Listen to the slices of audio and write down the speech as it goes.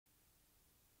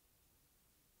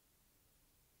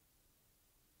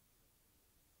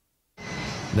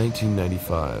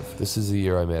1995. This is the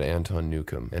year I met Anton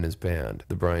Newcomb and his band,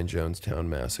 the Brian Jonestown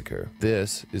Massacre.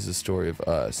 This is the story of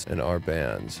us and our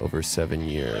bands over 7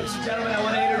 years. Ladies and gentlemen, I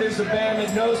want to introduce a band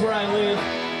that knows where I live,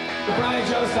 the Brian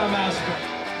Jonestown Massacre.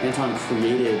 Anton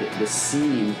created the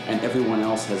scene and everyone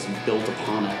else has built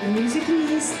upon it. Musically,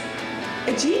 he's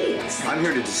a genius. I'm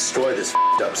here to destroy this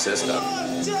f***ed up system.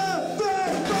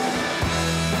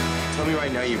 Tell me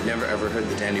right now you've never ever heard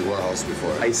the Dandy Warhols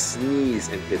before. I sneeze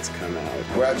and hits come out.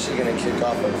 We're actually going to kick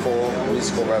off a full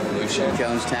musical revolution.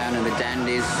 Jonestown and the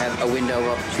Dandies have a window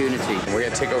of opportunity. We're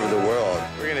going to take over the world.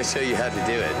 We're going to show you how to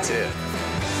do it, too.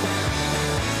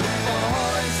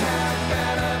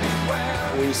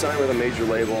 When you sign with a major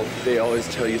label, they always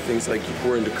tell you things like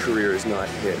we're into careers, not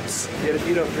hits. Yet if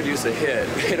you don't produce a hit,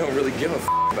 they don't really give a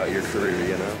about your career,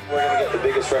 you know? We're going to get the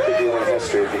biggest record deal in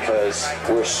history because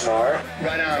we're smart.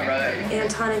 Right on, brother.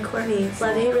 Anton and Courtney,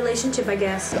 love-hate relationship, I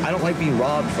guess. I don't like being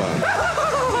robbed from.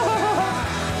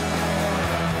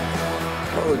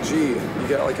 Oh, gee, you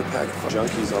got like a pack of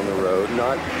junkies on the road,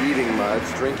 not eating much,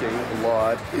 drinking a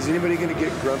lot. Is anybody going to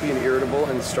get grumpy and irritable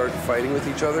and start fighting with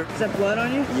each other? Is that blood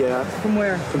on you? Yeah. From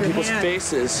where? From people's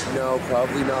faces. No,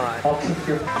 probably not. I'll kick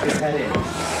your head in.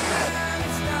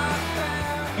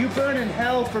 You burn in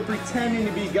hell for pretending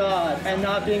to be God and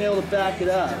not being able to back it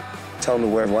up. Tell him to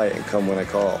wear white and come when I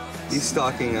call. He's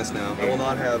stalking us now. I will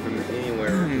not have him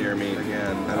anywhere near me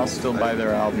again. I'll still buy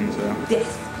their albums, though.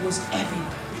 This was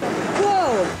everything.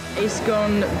 Whoa! Ace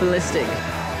gone ballistic.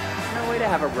 No way to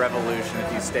have a revolution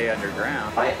if you stay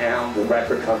underground. I am the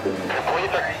record company.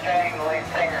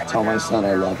 Tell my son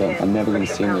I love him. I'm never going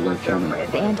to see him. They're going to kill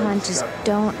me. Anton, just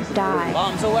don't die.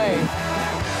 Bombs away.